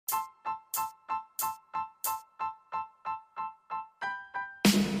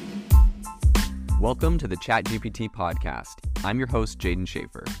Welcome to the ChatGPT podcast. I'm your host, Jaden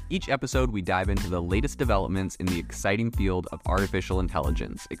Schaefer. Each episode, we dive into the latest developments in the exciting field of artificial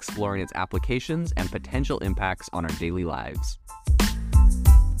intelligence, exploring its applications and potential impacts on our daily lives.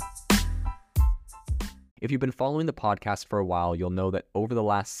 If you've been following the podcast for a while, you'll know that over the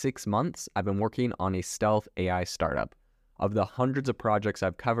last 6 months, I've been working on a stealth AI startup. Of the hundreds of projects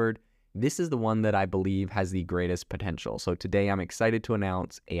I've covered, this is the one that I believe has the greatest potential. So today I'm excited to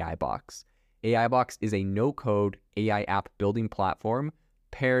announce AIBox. AIBox is a no-code AI app building platform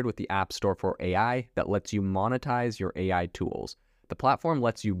paired with the App Store for AI that lets you monetize your AI tools. The platform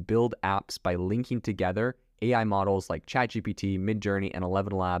lets you build apps by linking together AI models like ChatGPT, Midjourney, and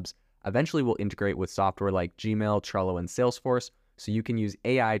 11 Labs. Eventually will integrate with software like Gmail, Trello, and Salesforce, so you can use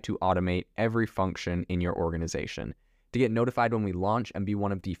AI to automate every function in your organization. To get notified when we launch and be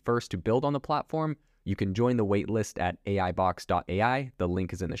one of the first to build on the platform, you can join the waitlist at aibox.ai. The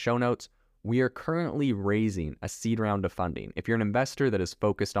link is in the show notes. We are currently raising a seed round of funding. If you're an investor that is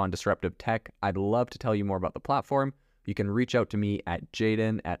focused on disruptive tech, I'd love to tell you more about the platform. You can reach out to me at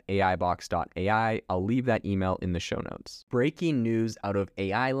jaden@aibox.ai. I'll leave that email in the show notes. Breaking news out of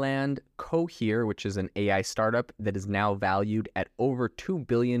AI land, Cohere, which is an AI startup that is now valued at over $2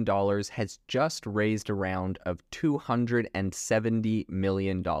 billion, has just raised a round of $270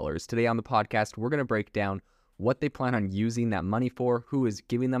 million. Today on the podcast, we're going to break down what they plan on using that money for, who is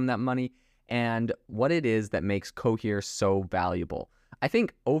giving them that money, and what it is that makes Cohere so valuable. I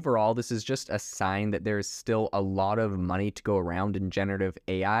think overall, this is just a sign that there's still a lot of money to go around in generative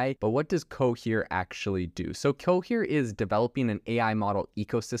AI, but what does Cohere actually do? So Cohere is developing an AI model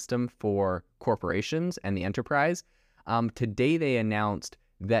ecosystem for corporations and the enterprise. Today, they announced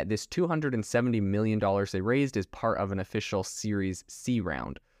that this $270 million they raised is part of an official Series C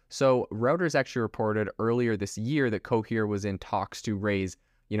round. So Reuters actually reported earlier this year that Cohere was in talks to raise,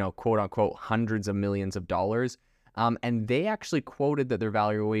 quote unquote, hundreds of millions of dollars. And they actually quoted that their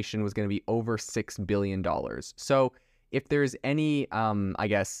valuation was going to be over $6 billion. So if there's any,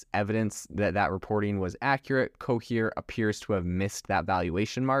 evidence that that reporting was accurate, Cohere appears to have missed that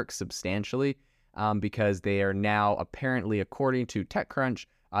valuation mark substantially because they are now apparently, according to TechCrunch,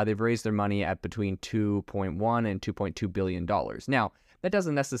 they've raised their money at between $2.1 and $2.2 billion. Now, that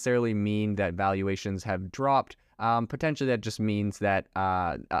doesn't necessarily mean that valuations have dropped. Potentially, that just means that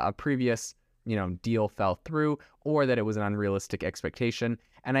a previous deal fell through, or that it was an unrealistic expectation.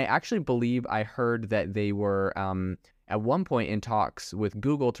 And I actually believe I heard that they were at one point in talks with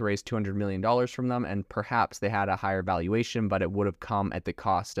Google to raise $200 million from them, and perhaps they had a higher valuation, but it would have come at the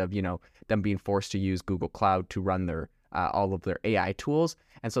cost of, them being forced to use Google Cloud to run their all of their AI tools.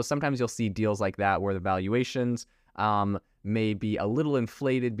 And so sometimes you'll see deals like that where the valuations may be a little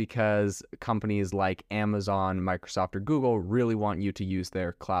inflated because companies like Amazon, Microsoft, or Google really want you to use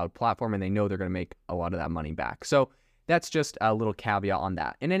their cloud platform, and they know they're going to make a lot of that money back. So that's just a little caveat on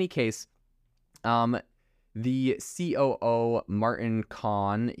that. In any case, the COO, Martin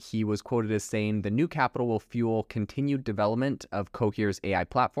Kahn, he was quoted as saying, "The new capital will fuel continued development of Cohere's AI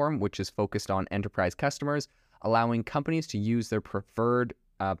platform, which is focused on enterprise customers, allowing companies to use their preferred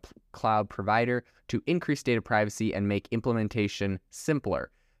cloud provider to increase data privacy and make implementation simpler.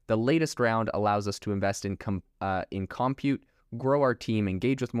 The latest round allows us to invest in compute, grow our team,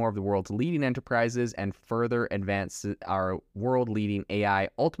 engage with more of the world's leading enterprises, and further advance our world-leading AI,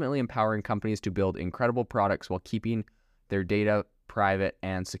 ultimately empowering companies to build incredible products while keeping their data private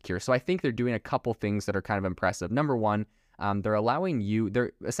and secure." So I think they're doing a couple things that are kind of impressive. Number one, they're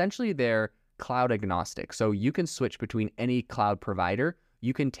cloud agnostic. So you can switch between any cloud provider.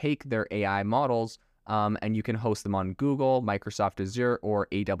 You can take their AI models and you can host them on Google, Microsoft Azure, or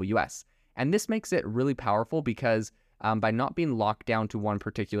AWS. And this makes it really powerful because by not being locked down to one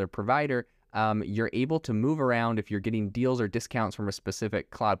particular provider, you're able to move around. If you're getting deals or discounts from a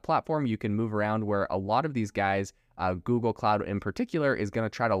specific cloud platform, you can move around, where a lot of these guys, Google Cloud in particular, is going to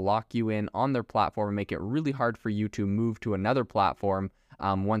try to lock you in on their platform and make it really hard for you to move to another platform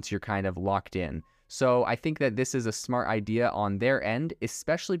once you're kind of locked in. So I think that this is a smart idea on their end,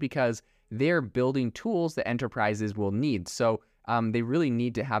 especially because they're building tools that enterprises will need. So they really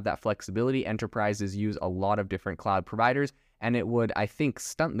need to have that flexibility. Enterprises use a lot of different cloud providers, and it would, I think,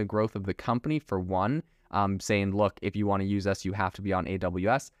 stunt the growth of the company for one, saying, look, if you want to use us, you have to be on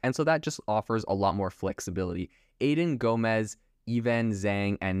AWS. And so that just offers a lot more flexibility. Aidan Gomez, Evan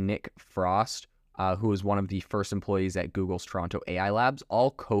Zhang, and Nick Frost, who was one of the first employees at Google's Toronto AI Labs, all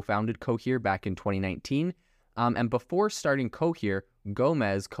co-founded Cohere back in 2019. And before starting Cohere,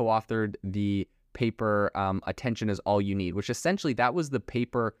 Gomez co-authored the paper Attention is All You Need, which essentially that was the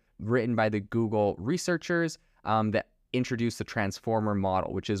paper written by the Google researchers that introduce the transformer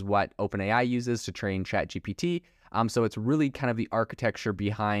model, which is what OpenAI uses to train ChatGPT. So it's really kind of the architecture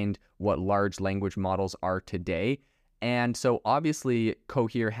behind what large language models are today. And so obviously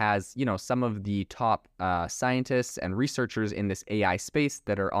Cohere has, some of the top scientists and researchers in this AI space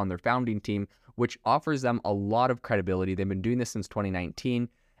that are on their founding team, which offers them a lot of credibility. They've been doing this since 2019.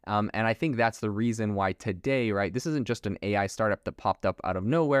 And I think that's the reason why today, right, this isn't just an AI startup that popped up out of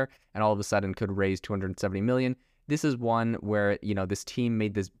nowhere and all of a sudden could raise 270 million. This is one where, this team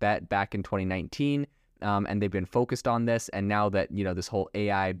made this bet back in 2019. And they've been focused on this. And now that, this whole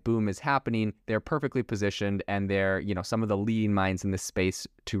AI boom is happening, they're perfectly positioned and they're, some of the leading minds in this space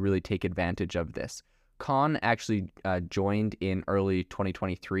to really take advantage of this. Khan actually joined in early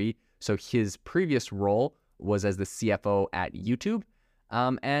 2023. So his previous role was as the CFO at YouTube.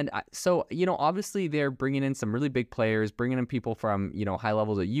 So, obviously they're bringing in some really big players, bringing in people from, high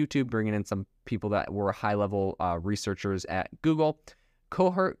levels at YouTube, bringing in some people that were high level researchers at Google.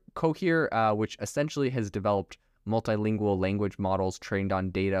 Cohere, which essentially has developed multilingual language models trained on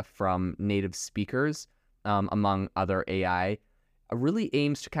data from native speakers, among other AI, really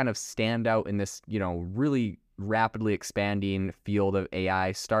aims to kind of stand out in this, really rapidly expanding field of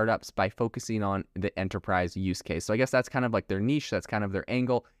AI startups by focusing on the enterprise use case. So I guess that's kind of like their niche. That's kind of their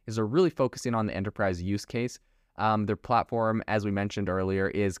angle, is they're really focusing on the enterprise use case. Their platform, as we mentioned earlier,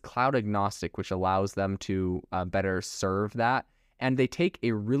 is cloud agnostic, which allows them to better serve that. And they take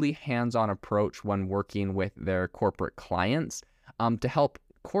a really hands-on approach when working with their corporate clients to help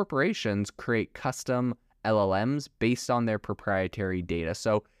corporations create custom LLMs based on their proprietary data.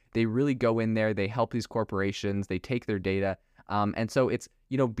 So they really go in there, they help these corporations, they take their data. And so it's,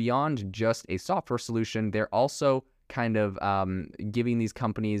 beyond just a software solution, they're also kind of giving these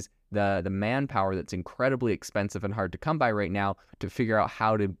companies the manpower that's incredibly expensive and hard to come by right now to figure out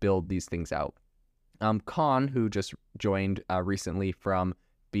how to build these things out. Khan, who just joined recently from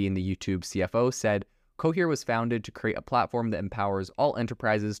being the YouTube CFO, said, Cohere was founded to create a platform that empowers all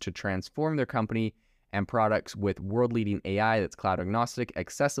enterprises to transform their company and products with world-leading AI that's cloud agnostic,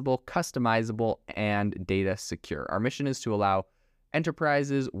 accessible, customizable, and data secure. Our mission is to allow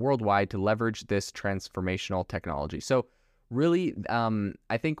enterprises worldwide to leverage this transformational technology. So really,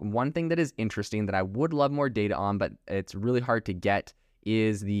 I think one thing that is interesting that I would love more data on, but it's really hard to get,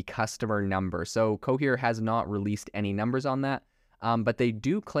 is the customer number. So Cohere has not released any numbers on that, but they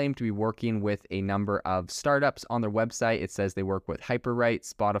do claim to be working with a number of startups. On their website, it says they work with Hyperwrite,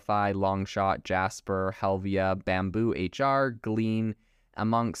 Spotify, Longshot, Jasper, Helvia, Bamboo HR, Glean,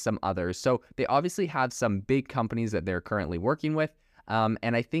 amongst some others. So they obviously have some big companies that they're currently working with. And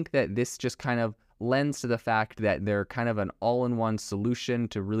I think that this just kind of lends to the fact that they're kind of an all-in-one solution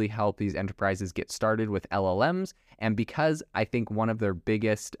to really help these enterprises get started with LLMs. And because I think one of their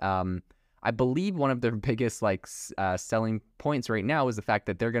biggest, I believe one of their biggest selling points right now is the fact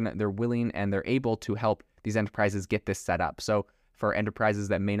that they're willing and they're able to help these enterprises get this set up. So for enterprises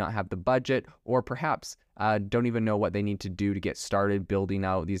that may not have the budget, or perhaps don't even know what they need to do to get started building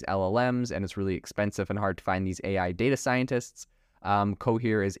out these LLMs, and it's really expensive and hard to find these AI data scientists,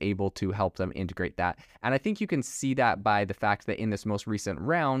 Cohere is able to help them integrate that. And I think you can see that by the fact that in this most recent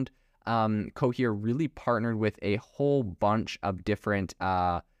round, Cohere really partnered with a whole bunch of different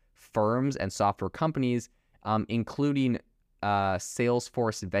firms and software companies, including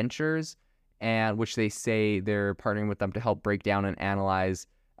Salesforce Ventures, and which they say they're partnering with them to help break down and analyze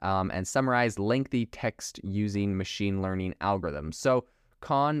and summarize lengthy text using machine learning algorithms. So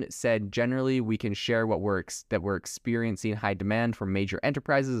Khan said, generally, we can share what we're experiencing high demand from major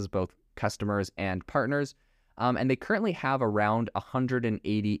enterprises as both customers and partners. And they currently have around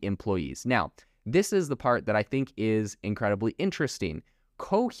 180 employees. Now, this is the part that I think is incredibly interesting.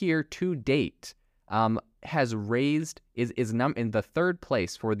 Cohere to date has raised, is in the third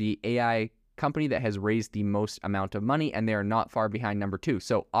place for the AI company that has raised the most amount of money, and they are not far behind number 2.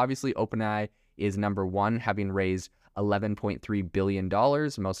 So obviously OpenAI is number 1, having raised $11.3 billion,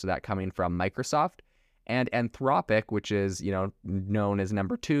 most of that coming from Microsoft. And Anthropic, which is, known as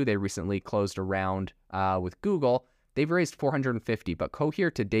number 2, they recently closed a round with Google. They've raised 450, but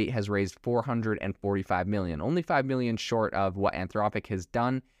Cohere to date has raised 445 million, only 5 million short of what Anthropic has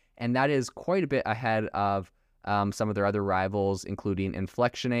done. And that is quite a bit ahead of some of their other rivals, including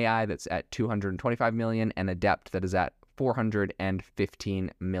Inflection AI, that's at 225 million, and Adept, that is at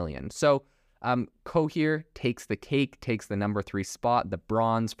 415 million. So Cohere takes the cake, takes the number 3 spot, the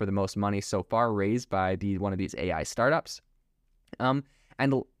bronze for the most money so far raised by one of these AI startups.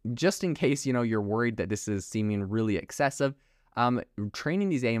 And just in case, you're worried that this is seeming really excessive, training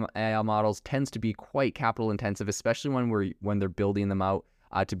these AI models tends to be quite capital intensive, especially when they're building them out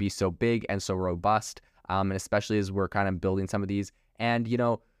to be so big and so robust. and especially as we're kind of building some of these. And,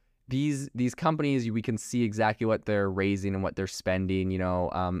 these companies, we can see exactly what they're raising and what they're spending,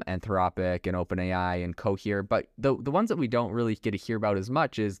 Anthropic and OpenAI and Cohere. But the ones that we don't really get to hear about as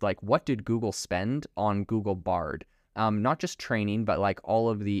much is like, what did Google spend on Google Bard? Not just training, but like all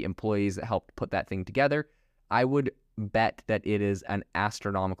of the employees that helped put that thing together. I would bet that it is an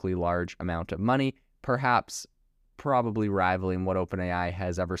astronomically large amount of money, probably rivaling what OpenAI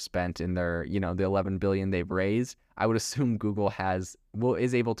has ever spent in their, the 11 billion they've raised. I would assume Google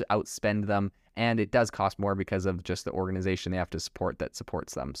is able to outspend them, and it does cost more because of just the organization they have to support that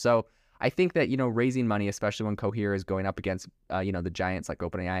supports them. So I think that, raising money, especially when Cohere is going up against, the giants like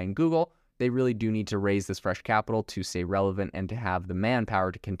OpenAI and Google, they really do need to raise this fresh capital to stay relevant and to have the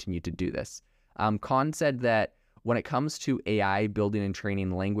manpower to continue to do this. Khan said that when it comes to AI, building and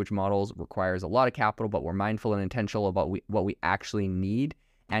training language models requires a lot of capital, but we're mindful and intentional about what we actually need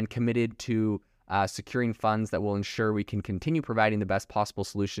and committed to securing funds that will ensure we can continue providing the best possible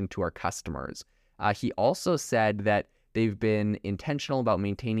solution to our customers. He also said that they've been intentional about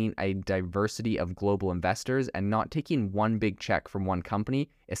maintaining a diversity of global investors and not taking one big check from one company,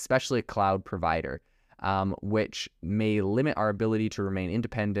 especially a cloud provider, which may limit our ability to remain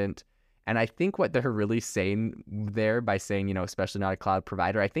independent. And I think what they're really saying there by saying, especially not a cloud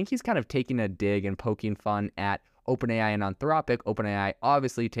provider, I think he's kind of taking a dig and poking fun at OpenAI and Anthropic. OpenAI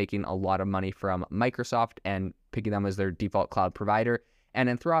obviously taking a lot of money from Microsoft and picking them as their default cloud provider, and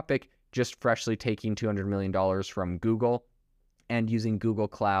Anthropic just freshly taking $200 million from Google and using Google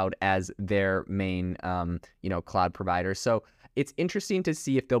Cloud as their main, cloud provider. So it's interesting to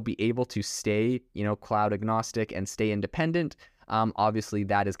see if they'll be able to stay, cloud agnostic and stay independent. Obviously,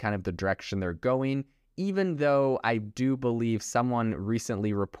 that is kind of the direction they're going, even though I do believe someone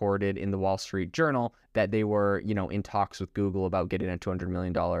recently reported in the Wall Street Journal that they were, in talks with Google about getting a $200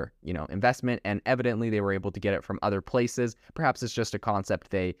 million, investment, and evidently they were able to get it from other places. Perhaps it's just a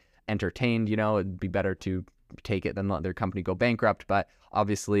concept they entertained, it'd be better to take it than let their company go bankrupt, but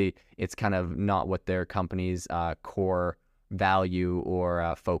obviously it's kind of not what their company's core value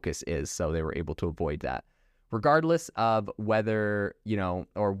or focus is, so they were able to avoid that. Regardless of whether,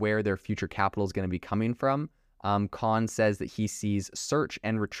 or where their future capital is going to be coming from, Khan says that he sees search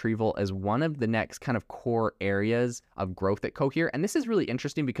and retrieval as one of the next kind of core areas of growth at Cohere. And this is really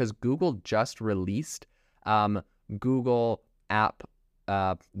interesting because Google just released Google App,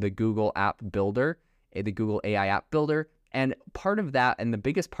 the Google App Builder, the Google AI App Builder. And part of that, and the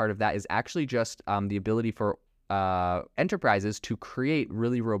biggest part of that, is actually just the ability for enterprises to create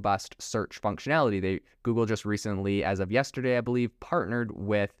really robust search functionality. Google just recently, as of yesterday, I believe, partnered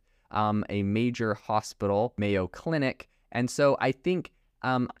with a major hospital, Mayo Clinic. And so I think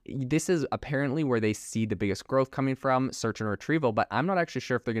this is apparently where they see the biggest growth coming from, search and retrieval, but I'm not actually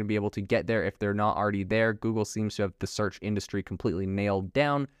sure if they're going to be able to get there if they're not already there. Google seems to have the search industry completely nailed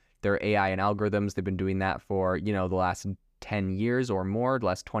down. Their AI and algorithms, they've been doing that for, the last 10 years or more, the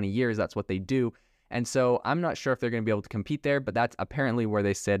last 20 years, that's what they do. And so I'm not sure if they're going to be able to compete there, but that's apparently where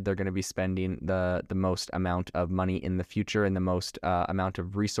they said they're going to be spending the most amount of money in the future and the most amount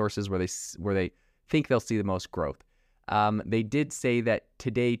of resources where they think they'll see the most growth. They did say that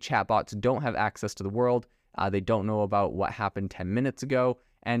today chatbots don't have access to the world. They don't know about what happened 10 minutes ago.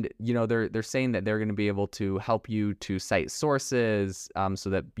 And, they're saying that they're going to be able to help you to cite sources so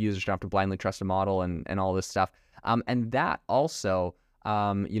that users don't have to blindly trust a model and all this stuff. And that also...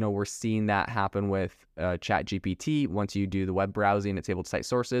 we're seeing that happen with ChatGPT. Once you do the web browsing, it's able to cite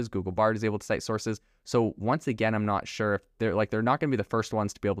sources. Google Bard is able to cite sources. So once again, I'm not sure if they're not going to be the first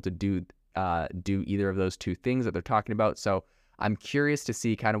ones to be able to do either of those two things that they're talking about. So I'm curious to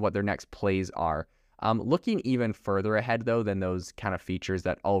see kind of what their next plays are. Looking even further ahead, though, than those kind of features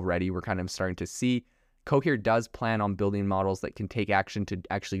that already we're kind of starting to see, Cohere does plan on building models that can take action to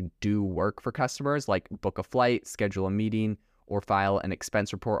actually do work for customers, like book a flight, schedule a meeting, or file an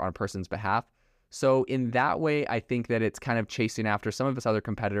expense report on a person's behalf. So in that way, I think that it's kind of chasing after some of its other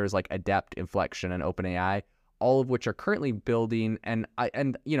competitors like Adept, Inflection, and OpenAI, all of which are currently building. And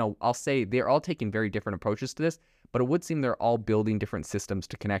I'll say they're all taking very different approaches to this, but it would seem they're all building different systems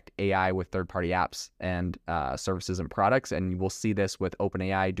to connect AI with third-party apps and services and products. And we'll see this with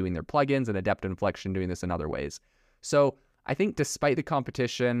OpenAI doing their plugins and Adept and Inflection doing this in other ways. So I think despite the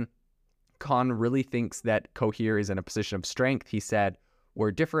competition, Khan really thinks that Cohere is in a position of strength. He said,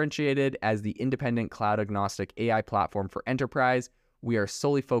 "We're differentiated as the independent cloud-agnostic AI platform for enterprise. We are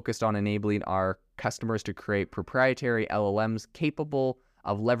solely focused on enabling our customers to create proprietary LLMs capable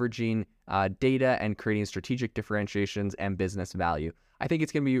of leveraging data and creating strategic differentiations and business value." I think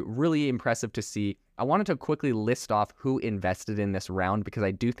it's going to be really impressive to see. I wanted to quickly list off who invested in this round because I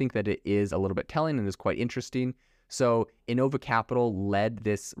do think that it is a little bit telling and is quite interesting. So Innova Capital led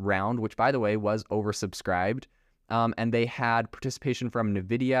this round, which, by the way, was oversubscribed. And they had participation from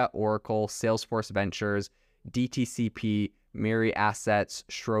NVIDIA, Oracle, Salesforce Ventures, DTCP, Miri Assets,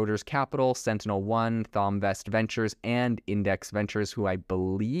 Schroders Capital, Sentinel One, Thomvest Ventures, and Index Ventures, who I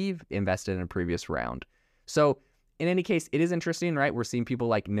believe invested in a previous round. So in any case, it is interesting, right? We're seeing people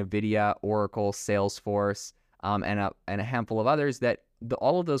like NVIDIA, Oracle, Salesforce, and a handful of others that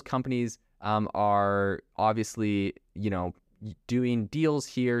all of those companies are obviously, doing deals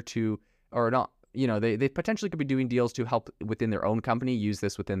here to, or not, they potentially could be doing deals to help within their own company, use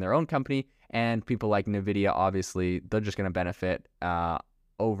this within their own company. And people like NVIDIA, obviously, they're just going to benefit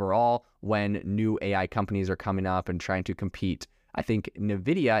overall when new AI companies are coming up and trying to compete. I think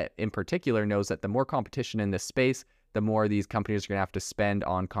NVIDIA in particular knows that the more competition in this space, the more these companies are going to have to spend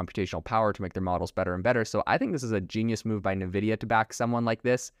on computational power to make their models better and better. So I think this is a genius move by NVIDIA to back someone like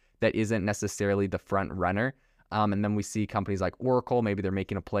this that isn't necessarily the front runner. And then we see companies like Oracle, maybe they're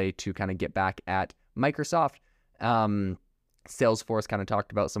making a play to kind of get back at Microsoft. Salesforce kind of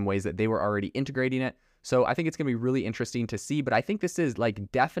talked about some ways that they were already integrating it. So I think it's going to be really interesting to see, but I think this is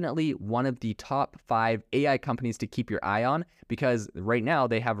definitely one of the top 5 AI companies to keep your eye on because right now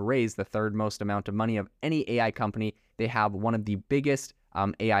they have raised the 3rd most amount of money of any AI company. They have one of the biggest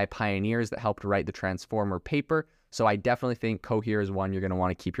AI pioneers that helped write the Transformer paper. So I definitely think Cohere is one you're going to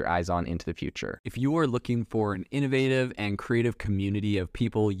want to keep your eyes on into the future. If you are looking for an innovative and creative community of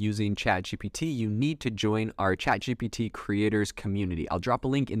people using ChatGPT, you need to join our ChatGPT creators community. I'll drop a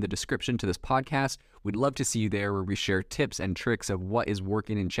link in the description to this podcast. We'd love to see you there where we share tips and tricks of what is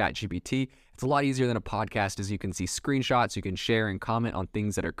working in ChatGPT. It's a lot easier than a podcast as you can see screenshots, you can share and comment on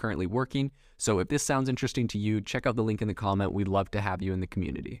things that are currently working. So if this sounds interesting to you, check out the link in the comment. We'd love to have you in the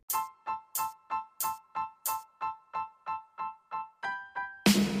community.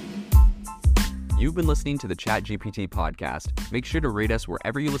 You've been listening to the ChatGPT podcast. Make sure to rate us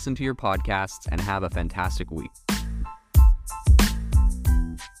wherever you listen to your podcasts and have a fantastic week.